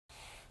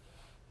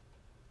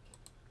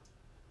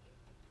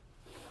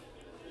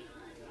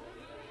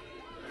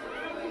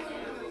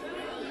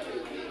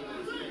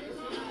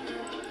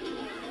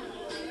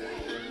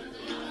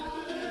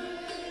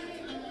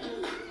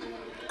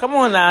Come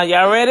on now,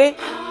 y'all ready?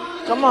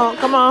 Come on,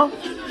 come on.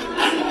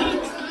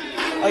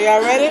 Are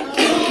y'all ready?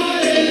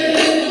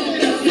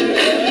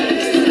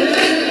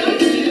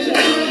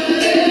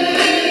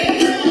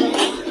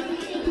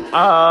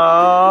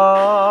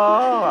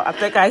 Oh, I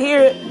think I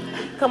hear it.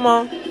 Come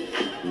on.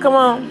 Come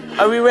on.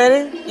 Are we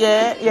ready?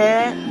 Yeah.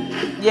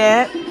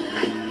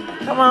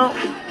 Come on.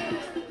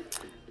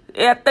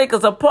 Yeah, I think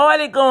it's a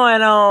party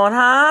going on,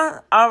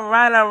 huh? All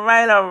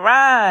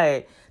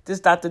right. This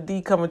is Dr.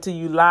 D coming to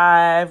you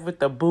live with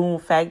the Boom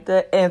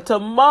Factor. And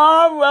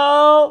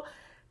tomorrow,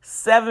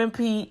 7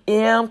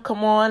 p.m.,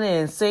 come on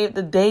and save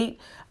the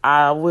date.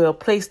 I will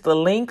place the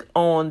link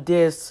on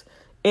this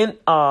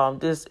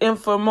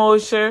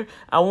infomercial.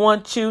 I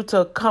want you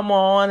to come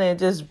on and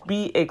just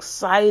be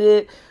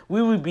excited.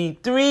 We will be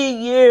 3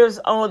 years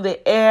on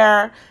the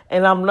air,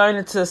 and I'm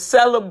learning to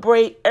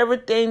celebrate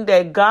everything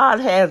that God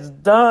has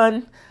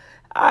done.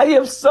 I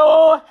am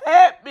so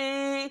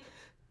happy.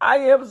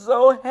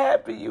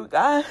 You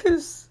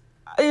guys.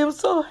 I am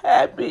so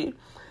happy.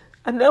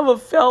 I never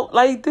felt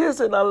like this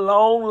in a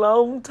long,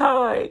 long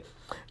time.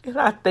 And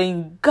I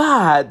thank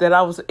God that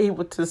I was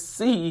able to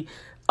see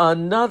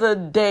another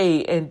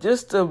day and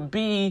just to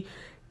be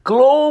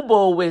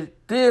global with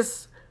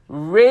this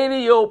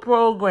radio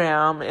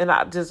program. And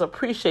I just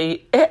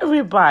appreciate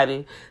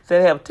everybody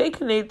that have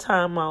taken their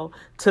time out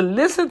to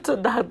listen to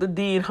Dr.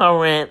 D and her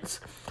rants.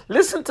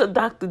 Listen to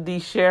Dr. D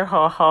share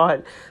her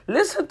heart.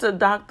 Listen to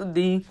Dr.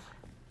 D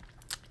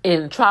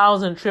in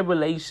trials and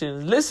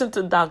tribulations. Listen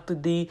to Dr.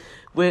 D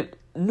with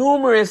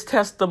numerous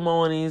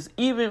testimonies,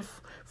 even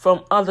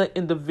from other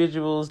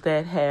individuals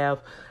that have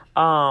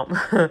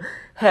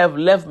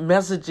left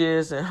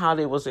messages and how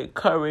they was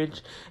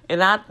encouraged.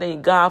 And I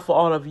thank God for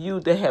all of you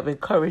that have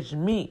encouraged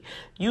me.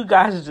 You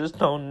guys just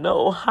don't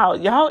know how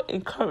y'all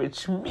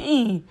encourage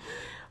me.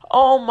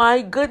 Oh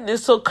my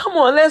goodness. So come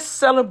on, let's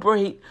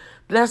celebrate.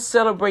 Let's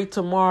celebrate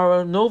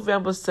tomorrow,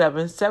 November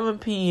 7th, 7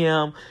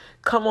 p.m.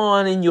 Come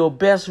on in your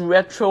best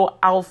retro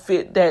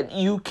outfit that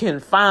you can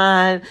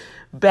find.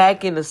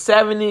 Back in the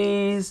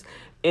 70s,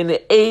 in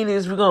the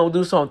 80s, we're going to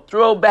do some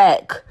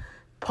throwback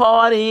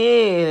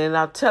partying, and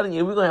I'm telling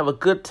you, we're going to have a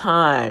good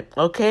time,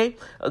 okay?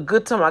 A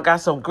good time. I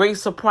got some great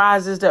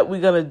surprises that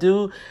we're going to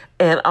do,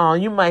 and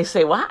you might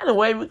say, well, how in the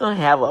way we're going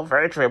to have a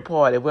virtual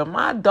party? Well,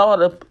 my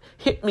daughter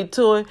hit me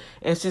to it,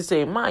 and she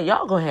said, Mom,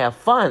 y'all going to have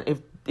fun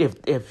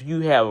if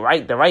you have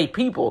the right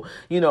people,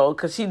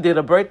 because she did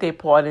a birthday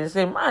party and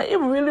said, Mom, it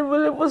really,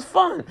 really was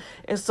fun.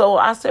 And so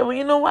I said, well,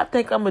 you know what? I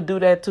think I'm going to do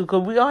that too,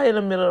 because we are in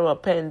the middle of a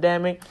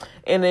pandemic,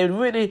 and it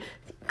really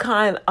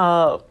kind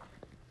of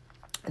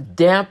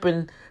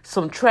dampen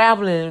some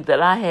traveling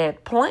that I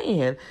had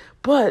planned.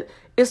 But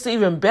it's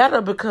even better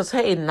because,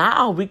 hey,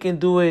 now we can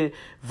do it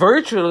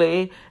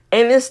virtually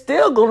and it's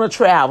still going to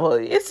travel.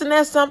 Isn't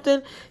that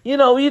something?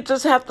 You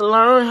just have to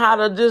learn how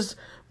to just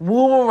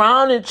move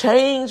around and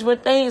change when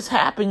things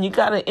happen. You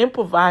got to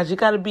improvise. You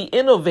got to be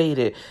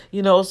innovative,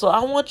 So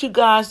I want you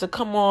guys to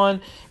come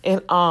on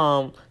and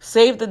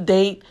save the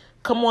date.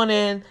 Come on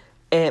in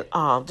and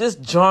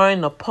just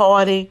join the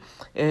party.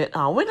 And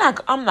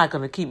I'm not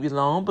going to keep you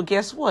long, but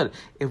guess what?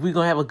 If we're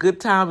going to have a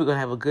good time, we're going to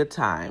have a good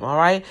time, all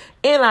right?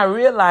 And I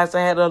realized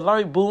I had to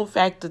alert Boom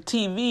Factor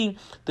TV,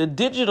 the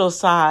digital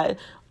side.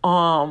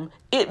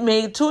 It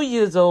made 2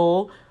 years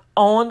old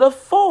on the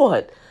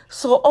 4th.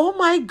 So, oh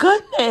my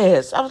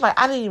goodness. I was like,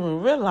 I didn't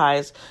even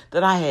realize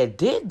that I had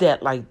did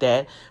that like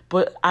that.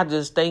 But I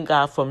just thank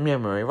God for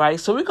memory, right?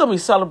 So we're going to be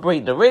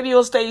celebrating the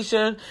radio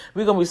station.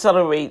 We're going to be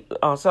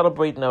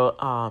celebrating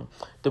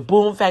the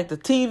Boom Factor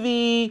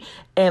TV.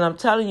 And I'm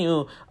telling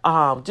you,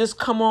 just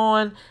come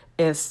on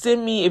and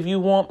send me if you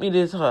want me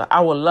to.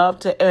 I would love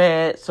to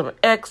add some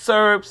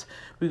excerpts.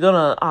 We're going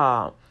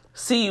to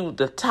see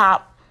the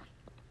top.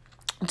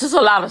 Just a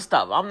lot of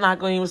stuff. I'm not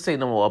going to even say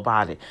no more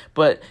about it.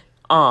 But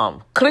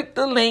click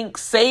the link,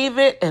 save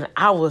it, and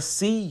I will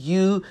see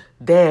you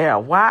there.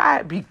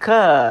 Why?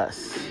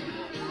 Because,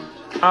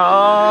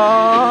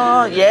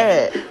 oh,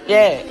 yeah.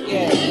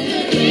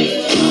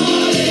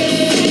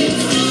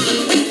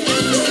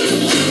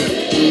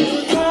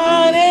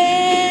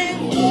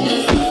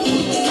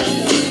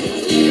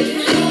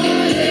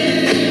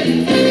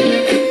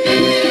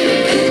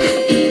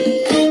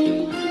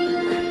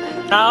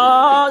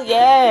 Oh,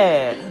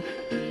 yeah.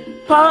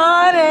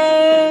 Party.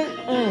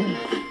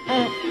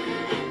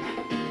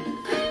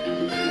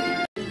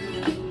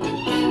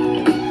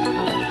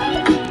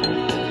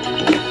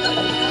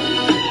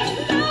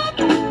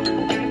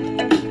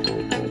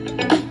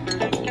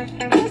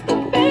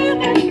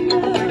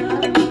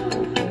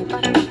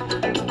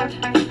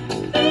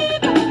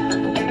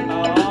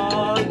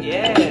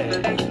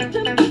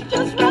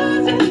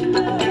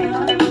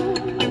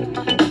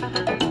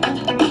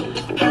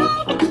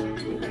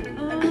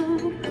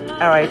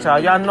 All right, y'all.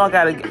 Y'all know I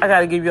gotta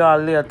give y'all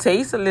a little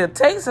taste. Gotta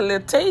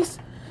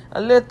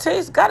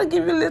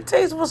give you a little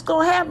taste of what's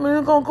gonna happen.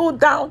 It's gonna go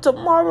down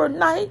tomorrow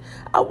night.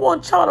 I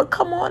want y'all to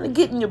come on and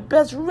get in your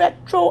best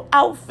retro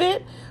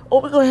outfit. Oh,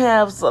 we're going to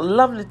have a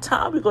lovely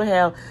time. We're going to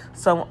have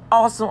some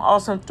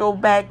awesome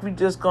throwback. We're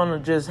just going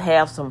to just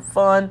have some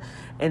fun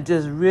and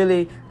just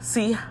really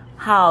see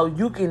how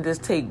you can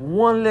just take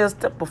one little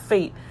step of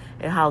faith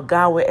and how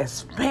God will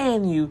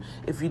expand you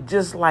if you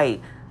just like,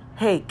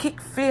 hey,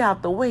 kick fear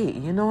out the way.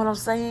 You know what I'm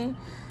saying?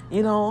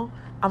 You know,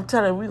 I'm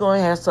telling you, we're going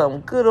to have some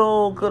good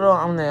old,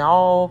 I mean,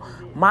 all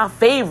my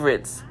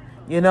favorites,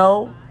 you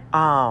know.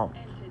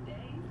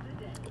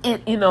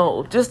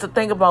 Just to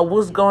think about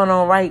what's going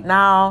on right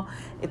now,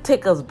 it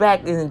take us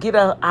back and get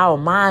our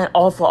mind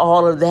off of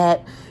all of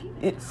that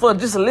for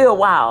just a little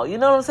while. You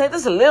know what I'm saying?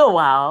 Just a little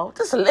while,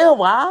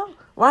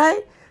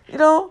 right? You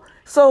know?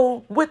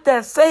 So with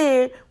that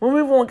said, when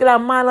we want to get our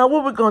mind out,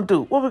 what we going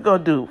to do?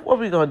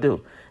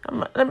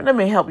 Let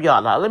me help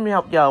y'all out. Let me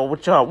help y'all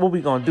with what we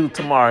going to do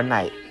tomorrow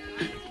night.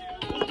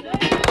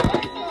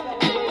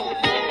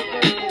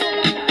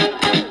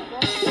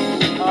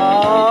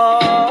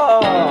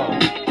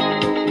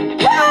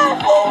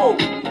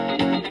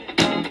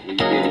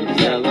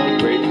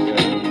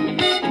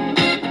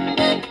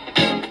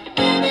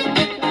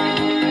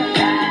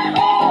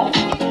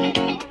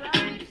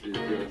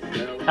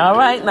 All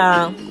right,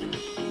 now.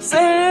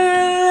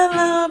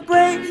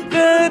 Celebrate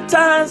good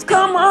times.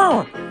 Come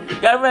on.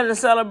 Y'all ready to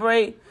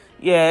celebrate?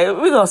 Yeah,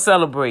 we're going to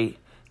celebrate.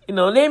 You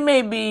know, they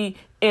may be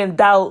in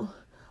doubt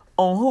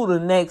on who the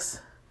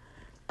next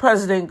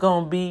president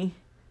going to be.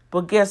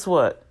 But guess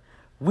what?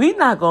 We're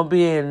not going to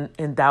be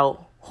in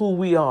doubt who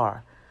we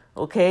are.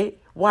 Okay?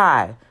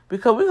 Why?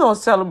 Because we're going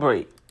to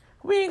celebrate.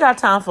 We ain't got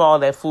time for all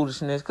that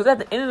foolishness. Because at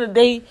the end of the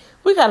day,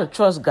 we got to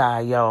trust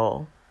God,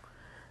 y'all.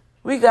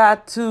 We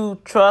got to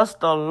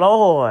trust the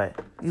Lord,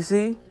 you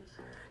see?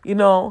 You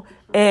know,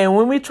 and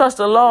when we trust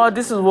the Lord,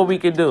 this is what we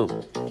can do.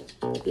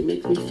 It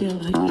makes me feel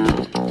like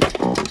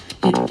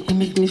it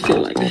makes me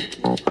feel like that.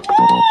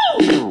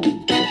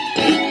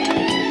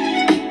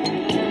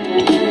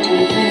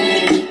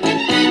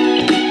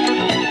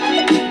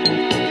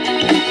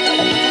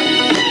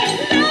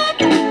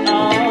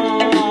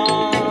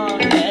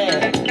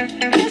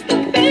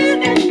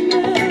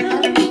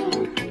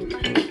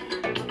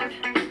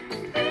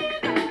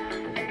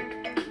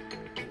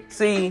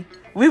 See,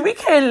 we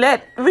can't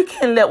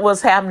let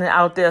what's happening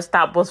out there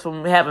stop us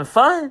from having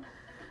fun.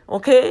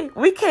 Okay?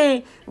 We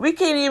can't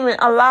even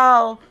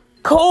allow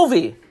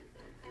COVID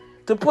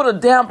to put a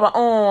damper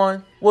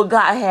on what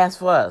God has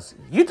for us.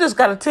 You just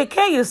gotta take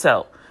care of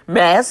yourself.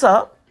 Mask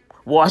up,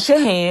 wash your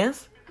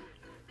hands.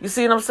 You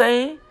see what I'm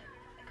saying?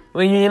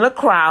 When you're in a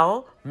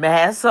crowd,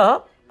 mask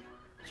up.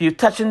 You're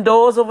touching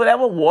doors or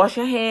whatever, wash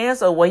your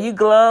hands or wear your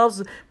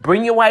gloves.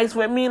 Bring your wipes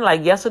with me.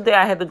 Like yesterday,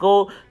 I had to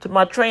go to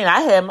my train.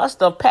 I had my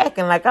stuff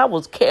packing like I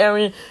was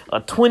carrying a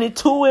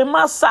 22 in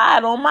my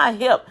side on my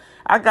hip.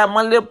 I got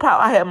my little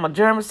pouch. I had my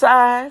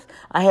germicides.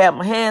 I had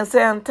my hand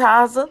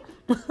sanitizer,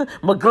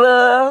 my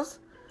gloves.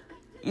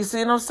 You see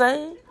what I'm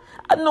saying?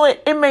 I know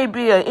it may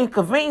be an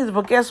inconvenience,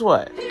 but guess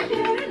what? Where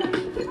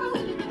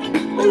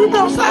you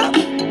go, son?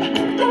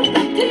 Don't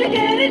stop till you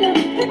get enough.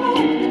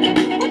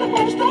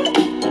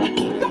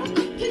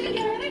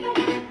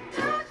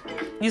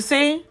 You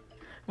see,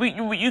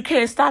 you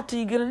can't stop till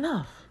you get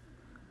enough.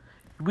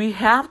 We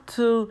have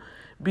to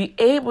be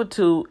able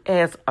to,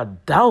 as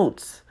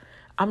adults,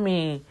 I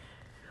mean,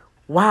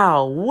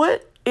 wow,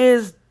 what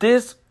is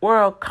this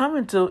world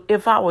coming to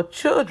if our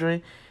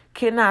children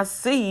cannot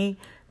see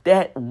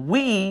that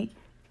we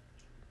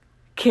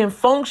can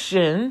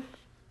function,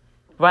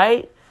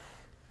 right?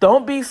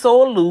 Don't be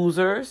so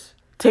losers.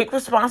 Take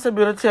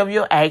responsibility of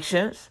your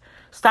actions.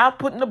 Stop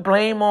putting the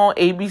blame on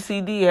A, B,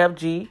 C, D, F,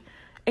 G.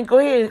 And go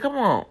ahead, come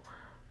on.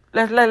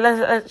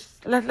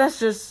 Let's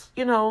just,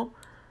 you know,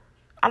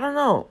 I don't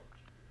know.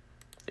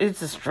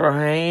 It's a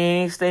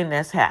strange thing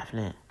that's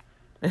happening.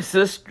 It's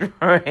a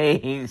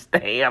strange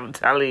thing, I'm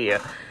telling you.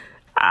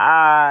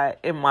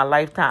 In my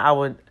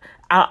lifetime,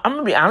 I'm going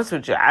to be honest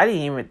with you, I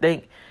didn't even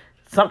think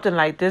something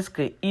like this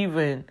could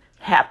even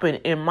happen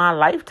in my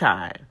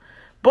lifetime.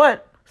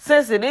 But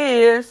since it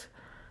is,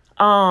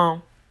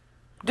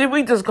 did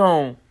we just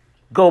go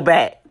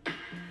back?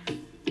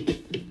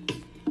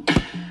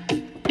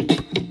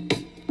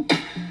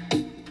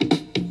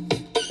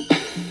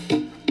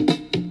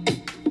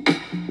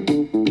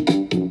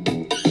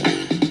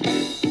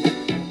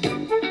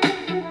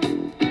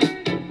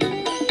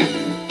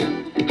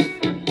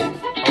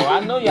 I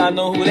know y'all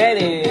know who that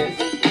is.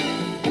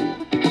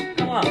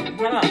 Come on.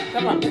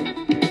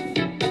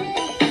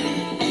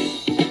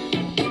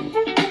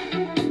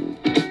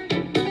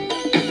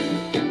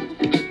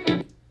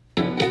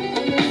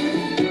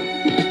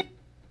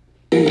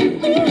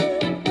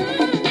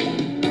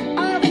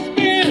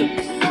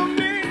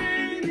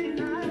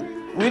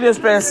 We just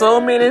spent so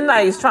many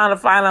nights trying to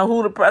find out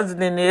who the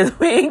president is.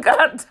 We ain't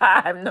got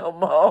time no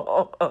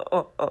more.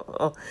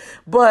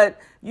 But,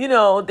 you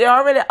know, they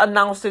already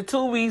announced it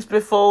 2 weeks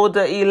before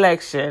the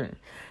election.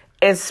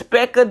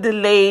 Expect a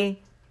delay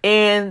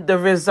in the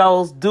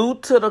results due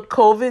to the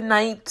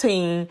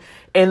COVID-19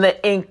 and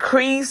the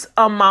increased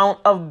amount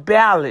of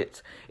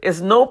ballots.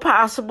 There's no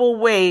possible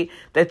way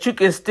that you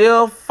can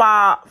still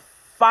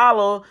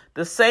follow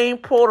the same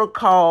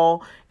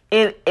protocol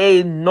in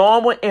a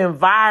normal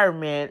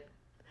environment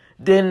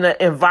than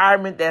the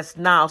environment that's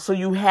now. So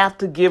you have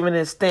to give an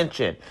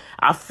extension.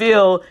 I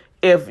feel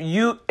that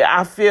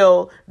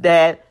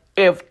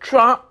if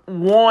Trump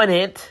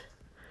wanted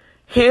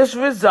his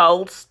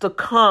results to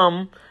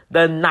come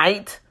the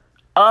night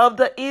of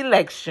the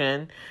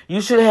election, you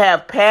should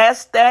have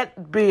passed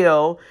that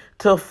bill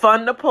to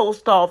fund the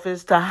post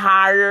office to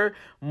hire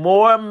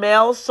more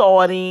mail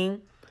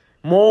sorting,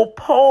 more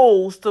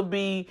polls to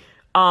be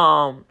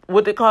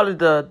what they call it,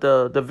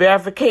 the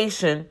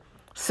verification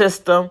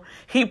system.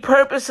 He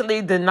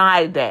purposely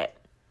denied that.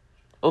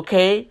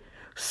 Okay?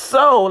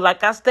 So,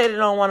 like I stated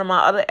on one of my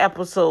other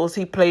episodes,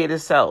 he played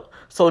this out.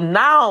 So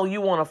now you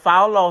want to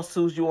file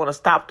lawsuits, you want to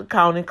stop the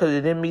counting because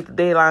it didn't meet the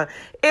deadline.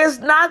 It's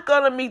not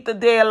going to meet the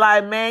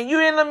deadline, man.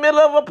 You're in the middle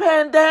of a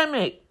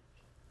pandemic.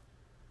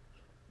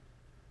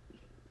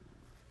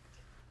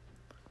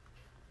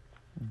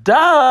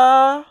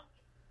 Duh.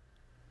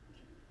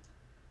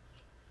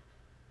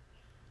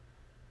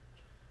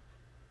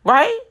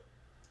 Right?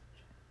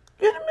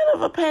 You're in the middle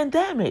of a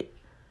pandemic.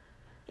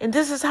 And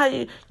this is how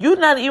you're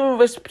not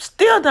even,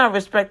 still not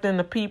respecting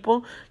the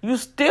people. You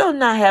still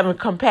not having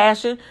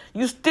compassion.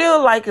 You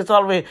still like it's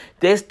already,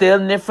 they're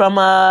stealing it from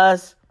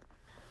us.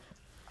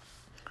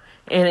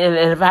 And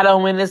if I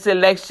don't win this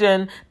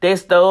election, they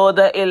stole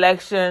the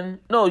election.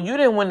 No, you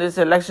didn't win this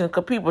election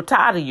because people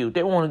tired of you.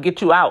 They want to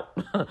get you out.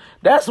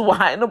 That's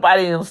why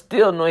nobody didn't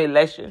steal no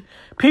election.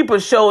 People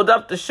showed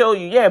up to show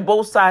you, yeah,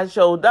 both sides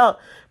showed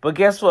up. But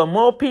guess what?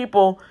 More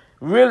people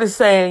really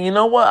saying, you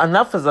know what?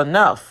 Enough is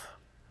enough.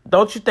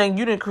 Don't you think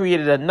you done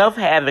created enough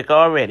havoc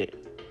already?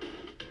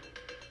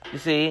 You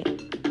see?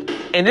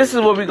 And this is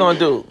what we're going to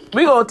do.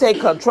 We're going to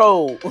take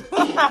control.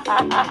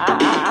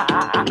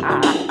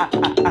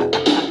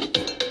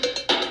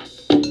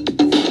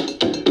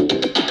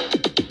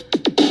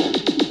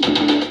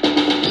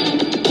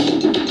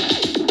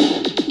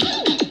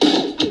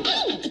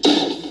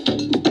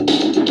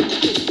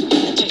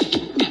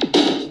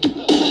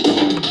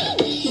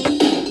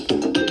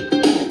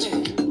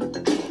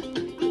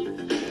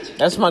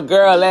 That's my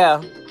girl there.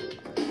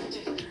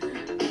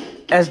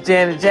 That's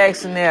Janet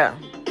Jackson there.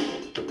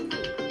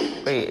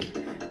 Wait,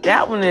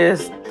 that one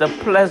is The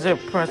Pleasure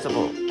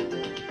Principle.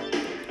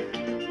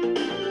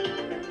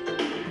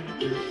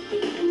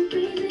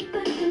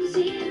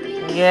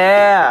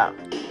 Yeah.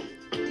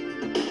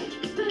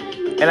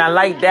 And I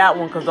like that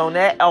one because on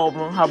that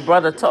album, her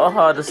brother taught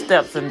her the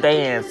steps and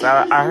dance.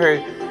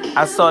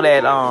 I saw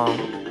that,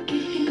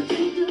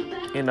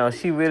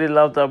 she really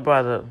loved her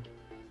brother.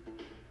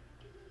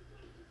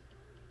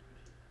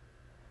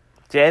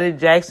 Janet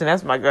Jackson,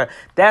 that's my girl.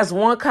 That's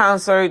one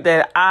concert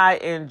that I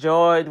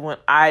enjoyed when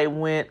I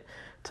went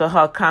to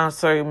her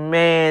concert.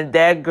 Man,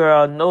 that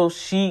girl knows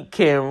she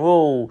can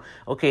roll.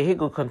 Okay, here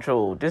go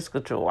Control. This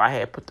Control. I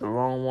had put the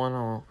wrong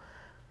one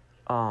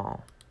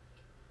on.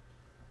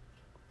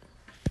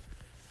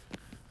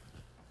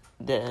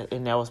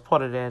 And that was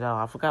part of that.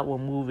 I forgot what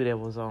movie that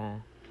was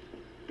on.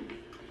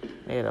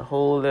 They had a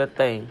whole little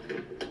thing.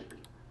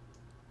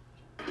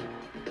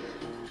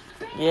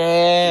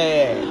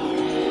 Yeah.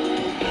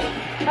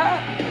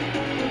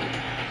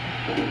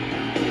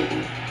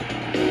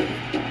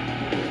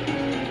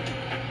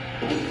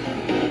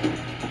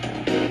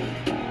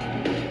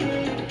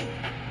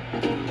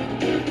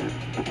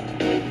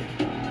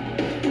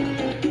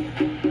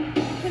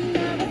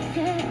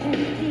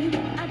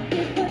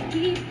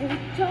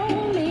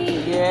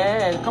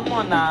 Yeah, come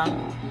on now.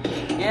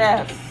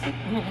 Yes. It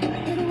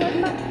was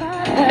my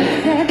father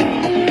said,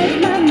 it was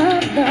my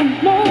mother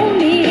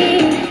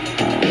moaning.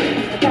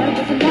 But that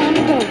was a long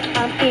ago.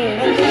 I'm in.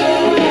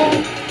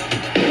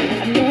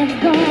 I'm never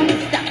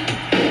gonna stop.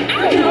 I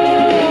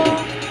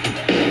know.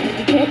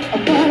 To get a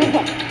water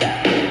water.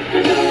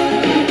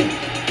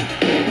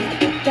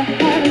 The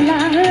heart of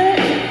my hurt.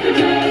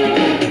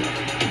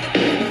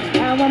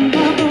 Now I'm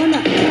walking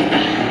up.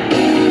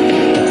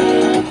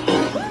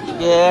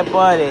 Yeah,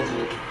 buddy.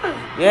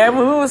 Yeah,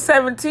 when we were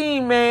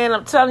 17, man,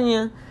 I'm telling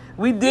you,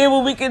 we did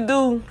what we could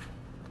do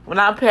when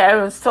our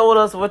parents told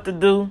us what to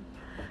do.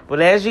 But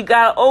as you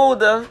got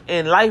older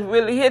and life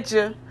really hit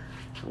you,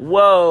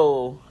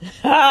 whoa,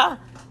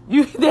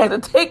 you had to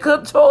take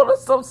control of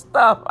some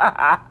stuff.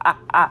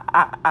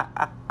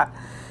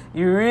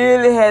 You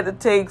really had to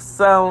take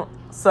some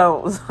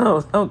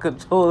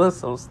control of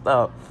some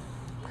stuff.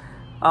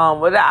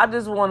 But I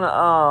just want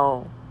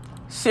to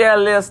share a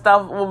little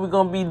stuff what we're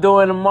going to be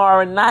doing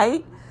tomorrow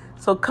night.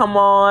 So come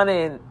on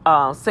and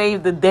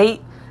save the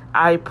date.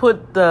 I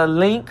put the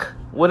link,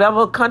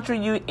 whatever country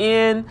you're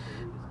in,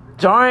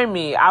 join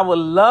me. I would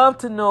love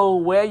to know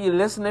where you're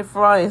listening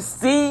from and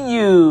see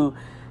you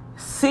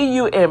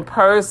in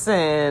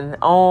person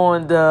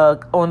on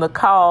the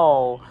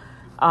call.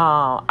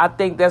 I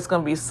think that's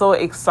going to be so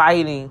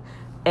exciting.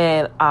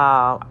 And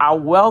I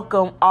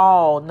welcome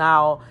all.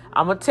 Now,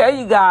 I'm going to tell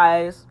you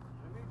guys,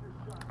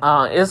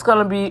 it's going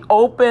to be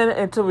open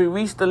until we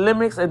reach the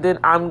limits, and then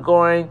I'm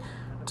going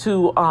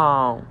to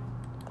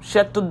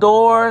shut the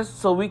doors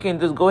so we can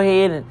just go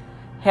ahead and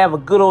have a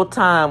good old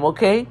time,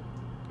 okay?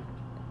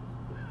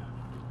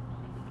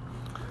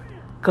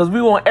 Because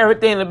we want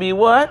everything to be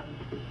what?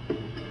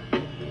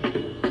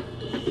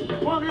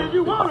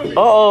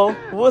 Uh-oh.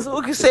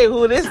 Who can say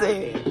who this is?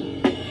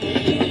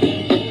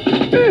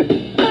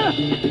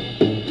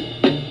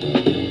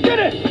 Get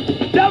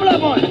it! Double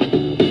up on it!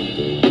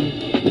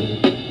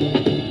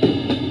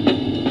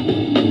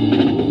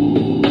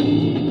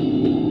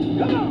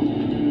 Come on!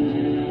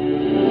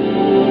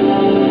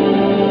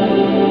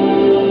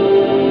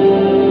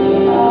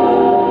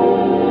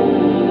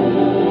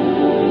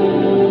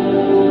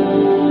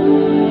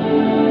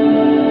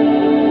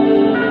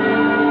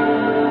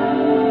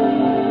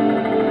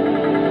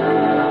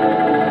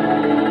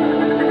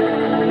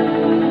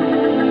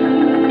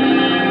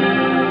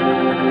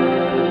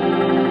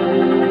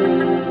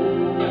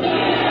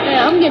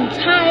 I'm getting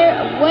tired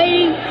of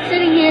waiting,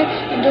 sitting here,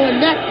 and doing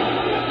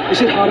nothing.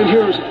 Is it hot in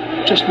here or is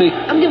it just me?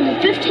 I'm giving you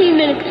 15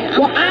 minutes,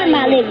 and I'm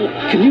not leaving.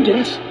 Can you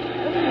dance?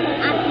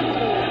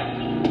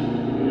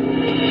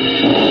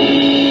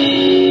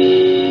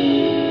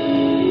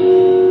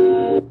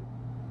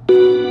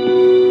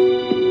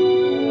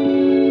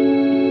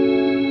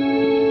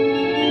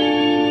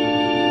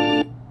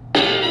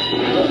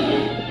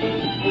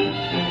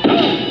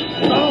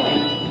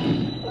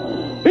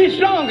 Be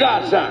strong,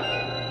 godson.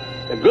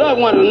 The glove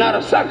one is not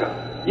a sucker.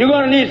 You're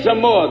gonna need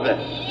some more of this.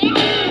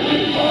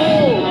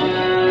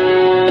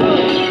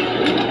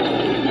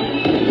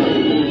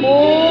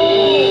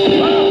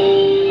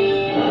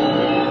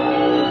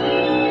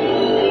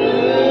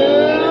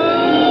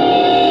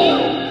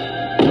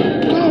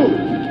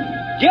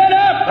 Get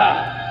up!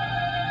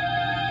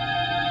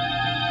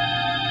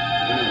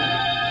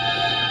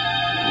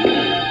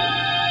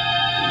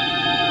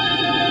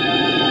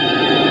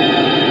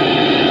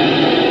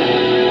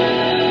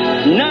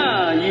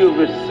 Now you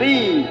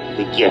receive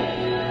the gift.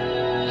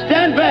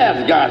 Stand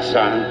fast,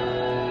 godson.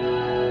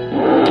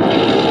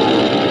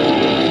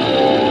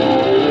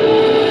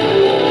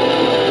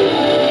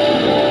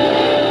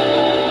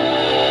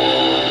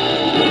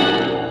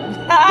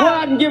 Go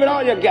out and give it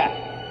all you got.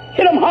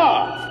 Hit them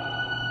hard.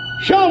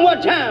 Show them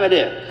what time it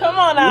is. Come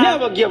on now.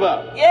 Never give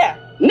up. Yeah.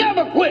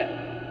 Never quit.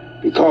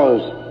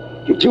 Because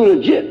you're too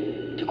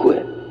legit to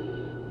quit.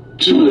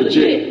 Too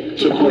legit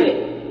to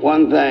quit.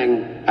 One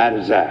thing I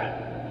desire.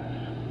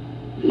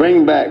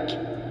 Bring back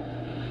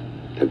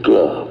the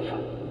glove.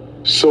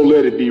 So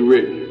let it be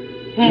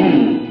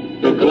written.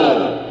 The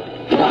glove.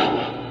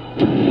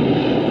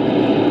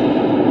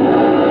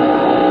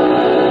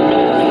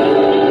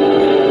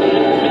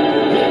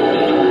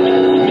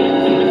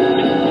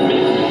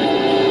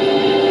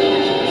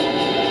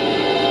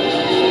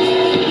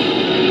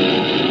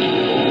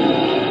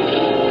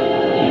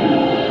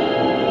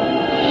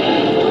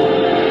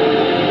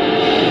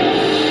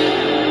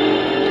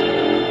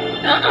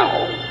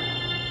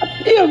 I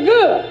feel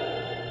good.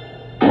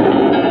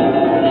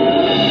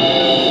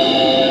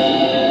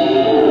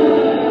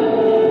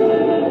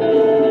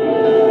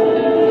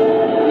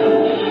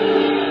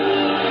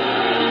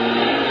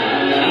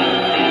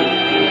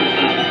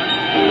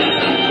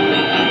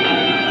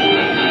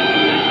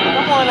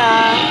 Come on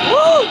now.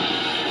 Woo!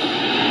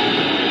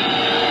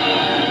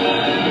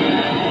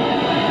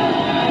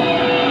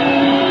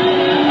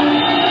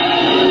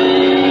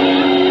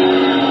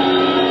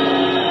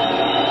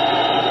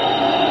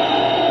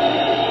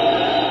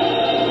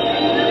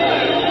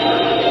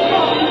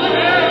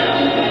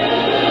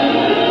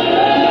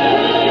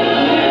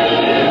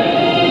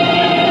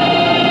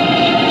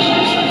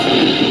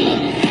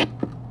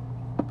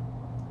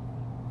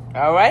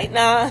 All right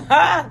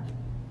now.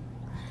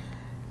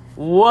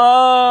 Whoa.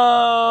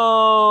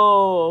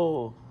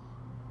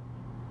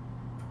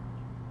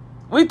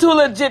 We too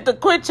legit to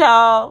quit,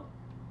 y'all.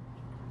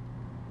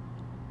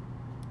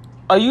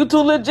 Are you too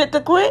legit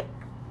to quit?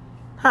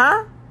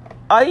 Huh?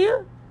 Are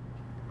you?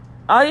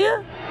 Are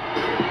you?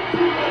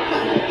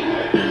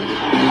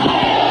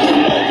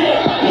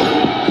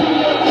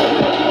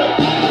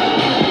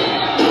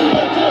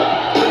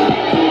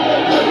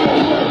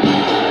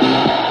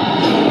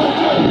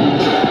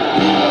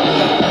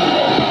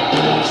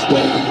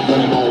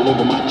 Running all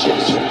over my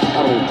chest.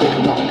 I don't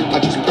think no, I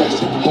just press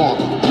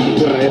harder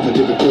than I ever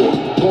did before.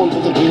 Going for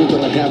the dreams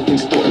that I have in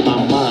store in my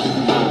mind.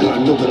 That I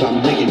know that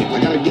I'm making it.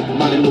 I gotta get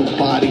mine and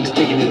nobody's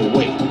taking it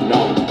away.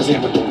 No, cause I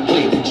don't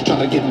play that. You try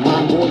to get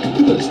mine, boy,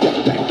 you better step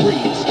back,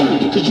 freeze.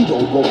 Cause you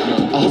don't want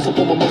none. I hustle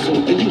for my muscle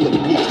and you let me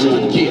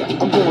bleed. Yeah,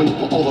 I'm going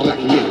for all that I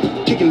can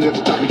get. Kicking it at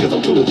the top because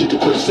I'm too legit to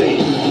quit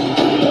saying.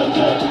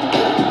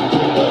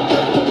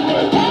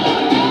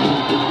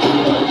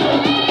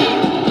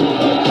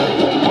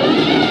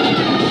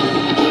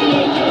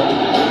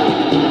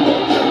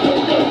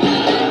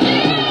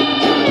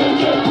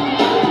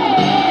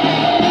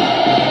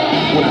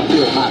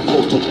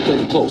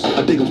 Close.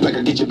 I dig 'em back,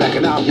 I get you back,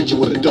 and I'll hit you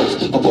with a dose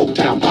of Oak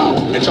Town power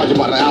and charge you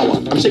by the hour.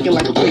 I'm shaking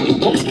like a queen,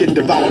 pumps getting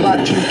devoured.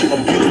 I choose to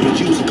abuse, but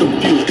use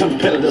confused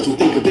competitors who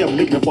think that they're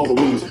making up all the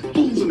rules.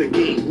 Fools in the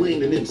game,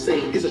 lame and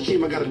insane. It's a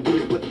shame I gotta do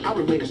it, but I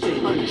remain the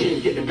same.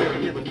 Unchained, getting better,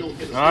 never know.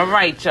 All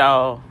right,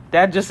 y'all.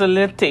 That's just a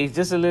little taste.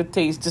 Just a little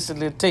taste. Just a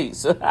little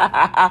taste.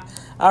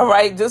 All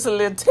right, just a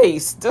little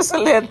taste. Just a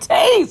little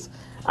taste.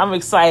 I'm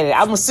excited.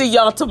 I'm going to see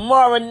y'all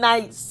tomorrow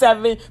night,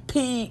 7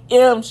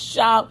 p.m.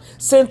 sharp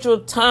Central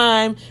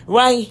Time,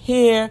 right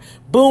here.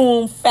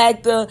 Boom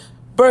Factor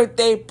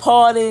birthday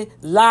party,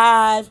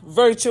 live,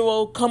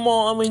 virtual. Come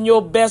on in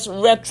your best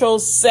retro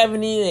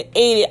 70 and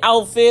 80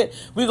 outfit.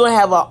 We're going to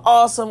have an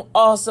awesome,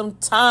 awesome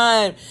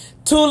time.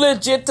 Too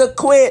legit to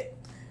quit.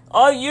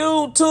 Are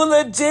you too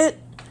legit?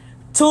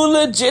 Too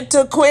legit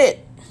to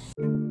quit.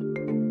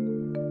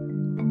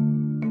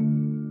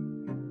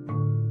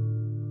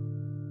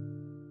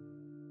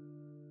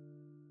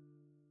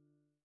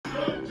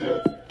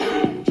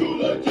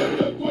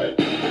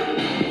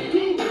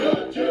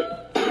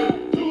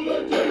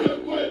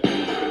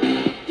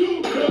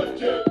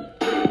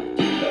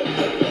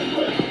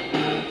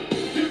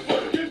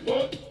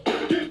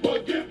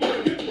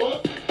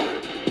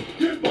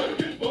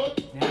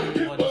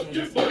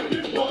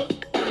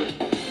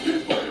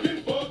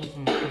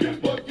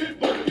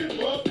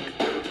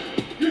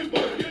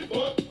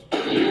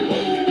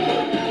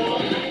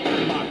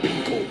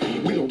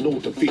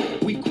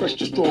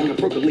 Strong and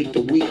percolate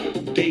the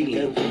weak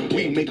daily.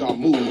 We make our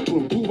moves to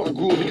improve our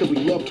groove because we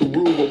love to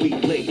rule where we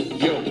lay.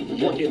 Yo,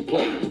 work and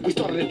play. We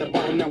started at the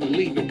bottom, now we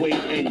lead the way.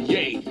 And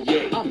yay,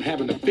 I'm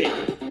having a fit.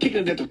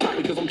 Kicking it at the top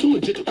because I'm too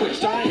legit to quit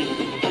shining.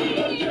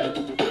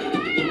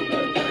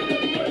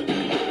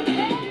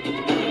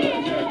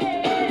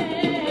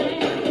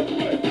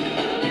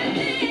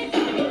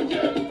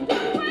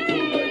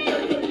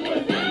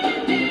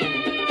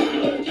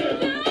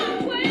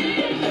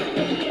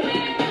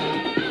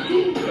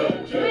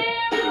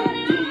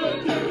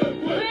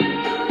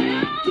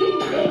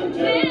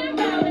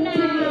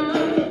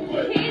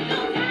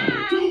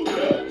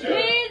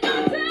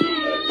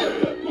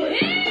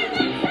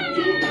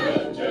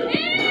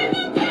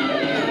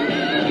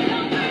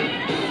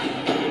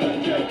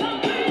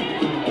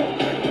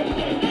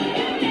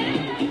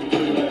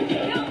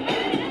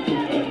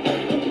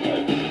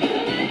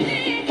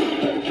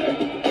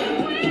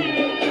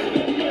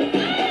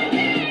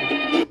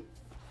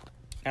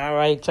 All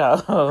right,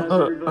 y'all.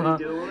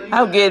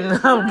 I'm getting.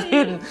 I'm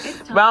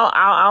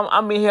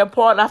in here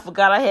pouring. I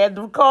forgot I had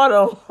the record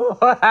on.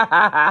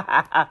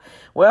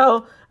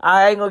 Well,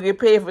 I ain't gonna get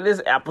paid for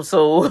this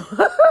episode.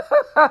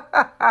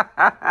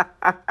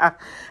 I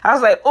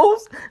was like,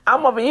 oops,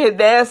 I'm up in here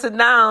dancing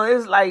now.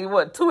 It's like,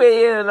 what, 2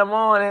 a.m. in the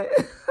morning.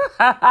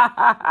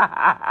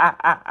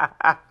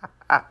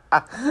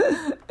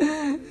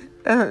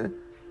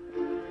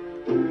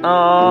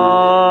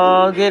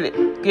 Oh, get it.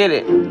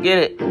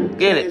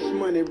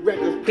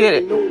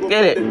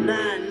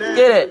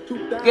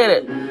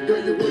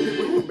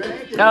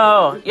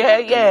 Oh,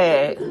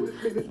 yeah.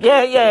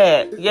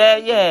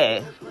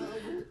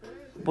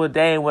 But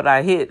that ain't what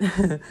I hit.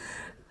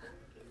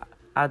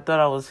 I thought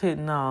I was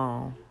hitting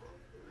the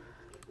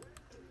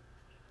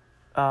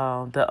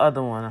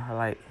other one. I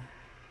like.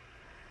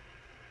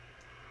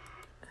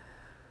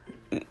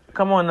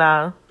 Come on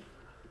now.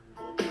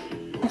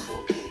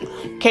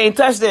 Can't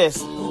touch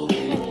this. My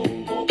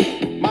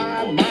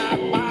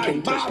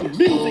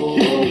music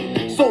hit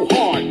me so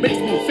hard, makes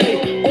me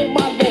say, oh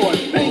my Lord,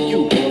 thank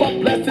you for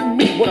blessing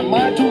me. What a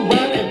mind to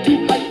run and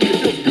to hype,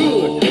 it feels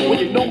good when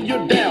you know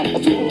you're down.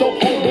 A super dope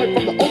homeboy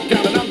from the Oak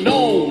Town, and I'm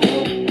known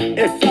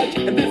as such.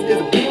 And this is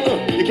a beat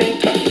you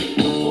can't touch.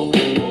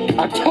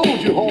 I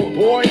told you,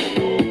 homeboy,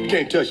 you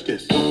can't touch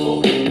this.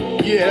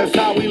 Yeah, that's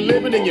how we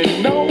living, and you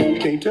know you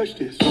can't touch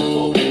this.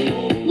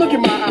 Look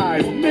in my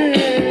eyes,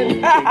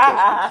 man.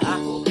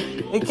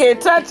 You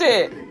can't touch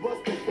it.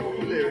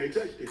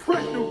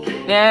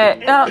 Yeah.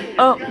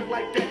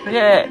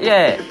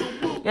 Yeah.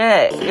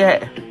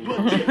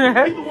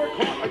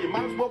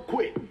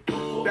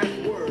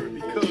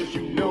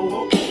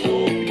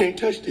 You can't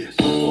touch this.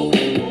 You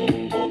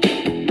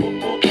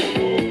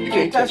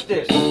can't touch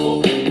this.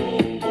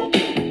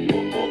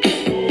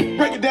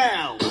 Break it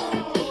down.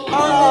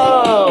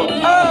 Oh.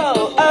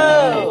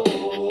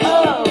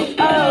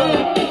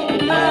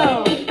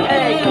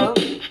 There you go.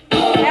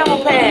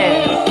 Hammer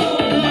pants.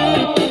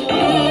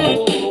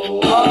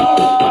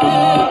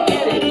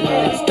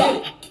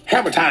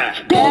 Hammer time.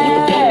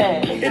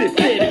 Yeah. It is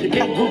said if you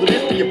can't do the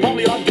list, then you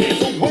probably are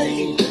dead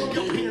away.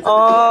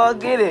 Oh,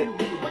 get it.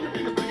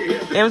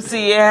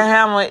 MC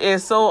Hammer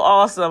is so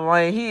awesome.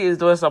 Like, he is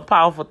doing some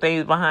powerful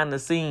things behind the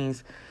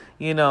scenes.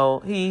 You know,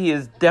 he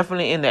is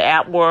definitely in the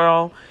app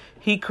world.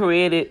 He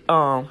created,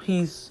 I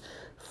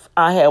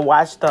had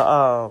watched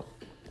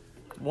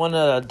one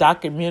of the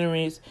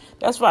documentaries.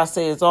 That's why I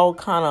say it's all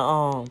kind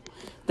of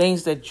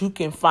things that you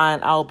can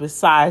find out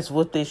besides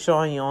what they're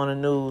showing you on the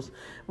news.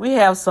 We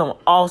have some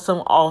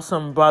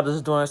awesome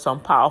brothers doing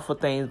some powerful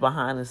things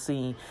behind the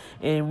scene.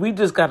 And we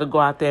just got to go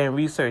out there and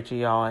research it,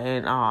 y'all.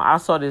 And I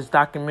saw this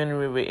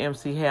documentary with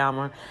MC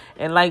Hammer.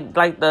 And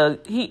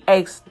he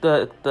asked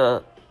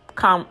the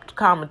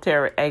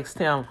commentary asked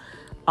him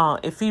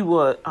if he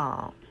would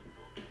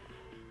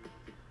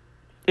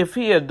if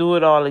he had do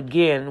it all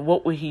again,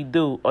 what would he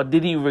do? Or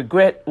did he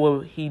regret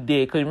what he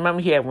did? Because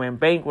remember, he had went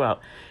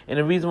bankrupt. And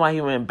the reason why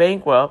he went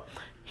bankrupt,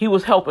 he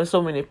was helping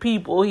so many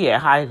people. He had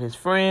hired his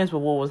friends. But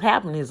what was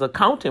happening, his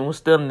accountant was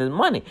stealing his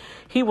money.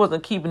 He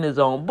wasn't keeping his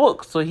own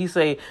books. So he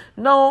said,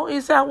 no, he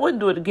said, I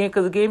wouldn't do it again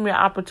because it gave me an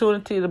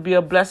opportunity to be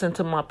a blessing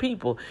to my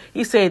people.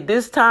 He said,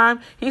 this time,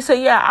 he said,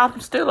 yeah, I'm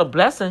still a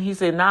blessing. He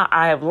said, now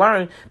I have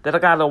learned that I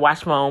got to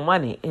watch my own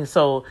money. And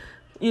so,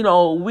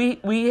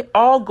 we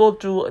all go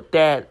through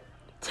that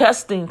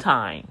testing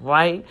time,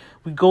 right?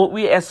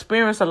 We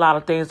experience a lot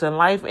of things in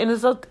life, and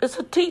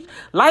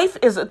life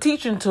is a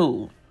teaching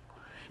tool.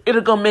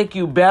 It'll gonna make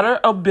you better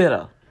or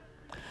bitter.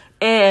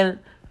 And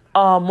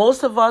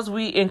most of us,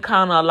 we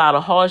encounter a lot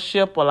of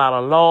hardship, a lot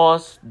of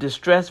loss,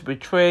 distress,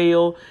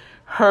 betrayal,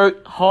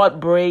 hurt,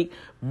 heartbreak,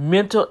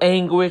 mental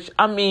anguish.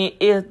 I mean,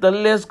 the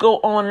list go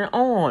on and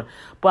on.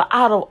 But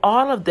out of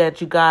all of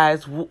that, you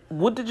guys,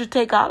 what did you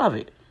take out of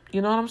it?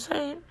 You know what I'm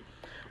saying?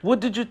 What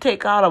did you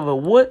take out of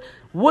it?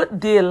 What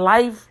did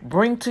life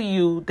bring to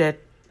you that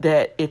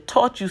it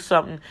taught you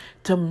something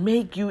to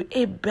make you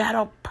a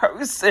better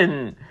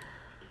person?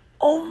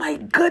 Oh my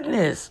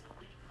goodness.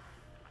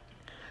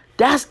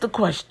 That's the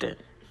question.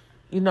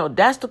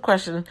 That's the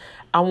question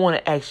I want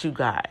to ask you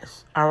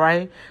guys. All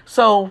right.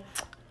 So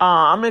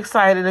I'm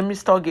excited. Let me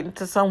start getting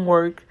to some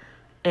work.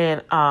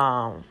 And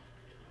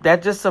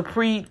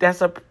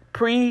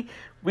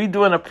we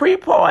doing a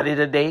pre-party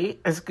today.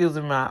 Excuse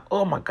me.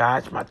 Oh my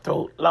gosh, my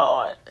throat,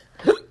 Lord.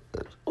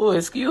 Oh,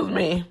 excuse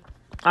me.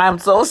 I'm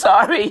so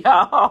sorry,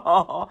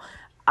 y'all.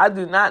 I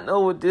do not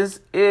know what this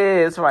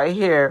is right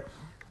here.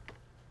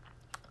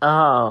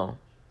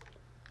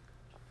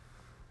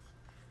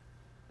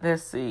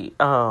 Let's see.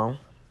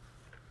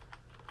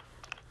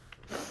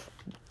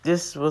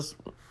 This was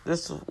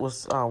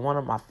one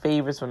of my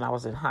favorites when I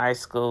was in high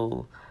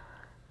school,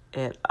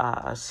 and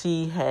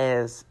she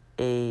has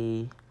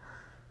a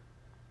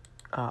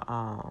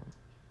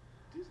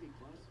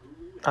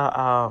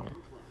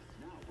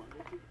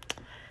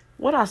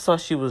what I saw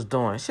she was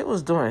doing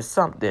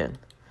something.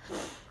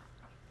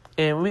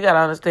 And we got to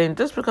understand,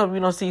 just because we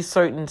don't see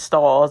certain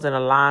stars in a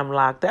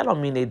limelight, that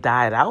don't mean they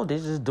died out. They're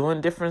just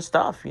doing different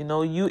stuff.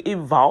 You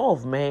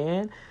evolve,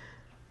 man.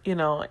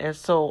 And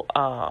so,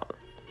 oh,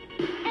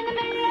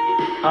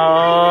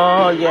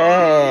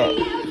 yeah.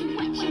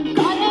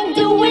 Gonna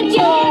do with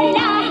your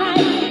life.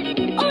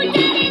 Oh,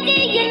 daddy,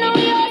 you know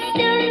you're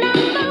still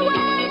number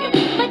one.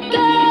 But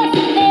girls,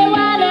 they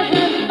wanna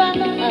have fun.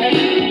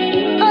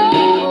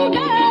 Oh,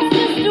 girls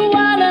just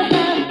wanna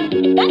have.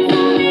 That's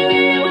all they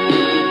really want.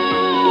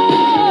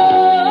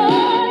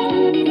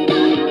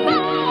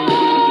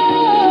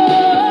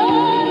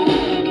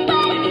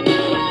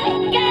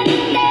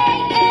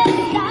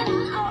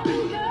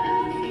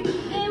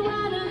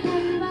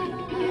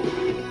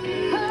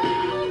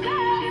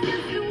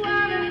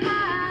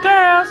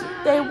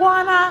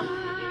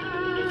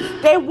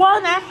 They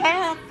wanna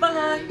have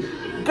fun,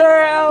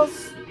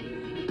 girls.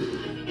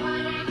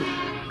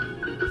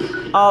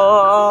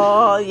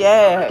 Oh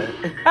yeah.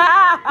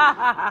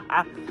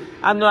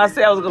 I know I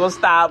said I was gonna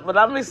stop, but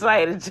I'm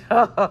excited,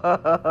 y'all.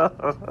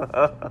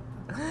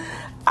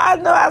 I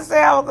know I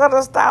said I was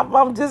gonna stop.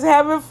 I'm just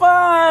having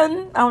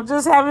fun. I want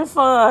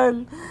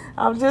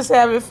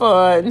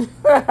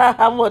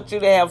you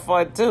to have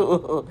fun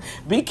too.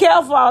 Be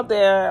careful out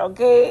there,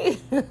 okay?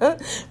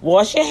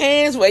 Wash your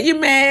hands, wear your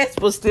mask,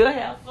 but still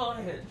have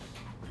fun.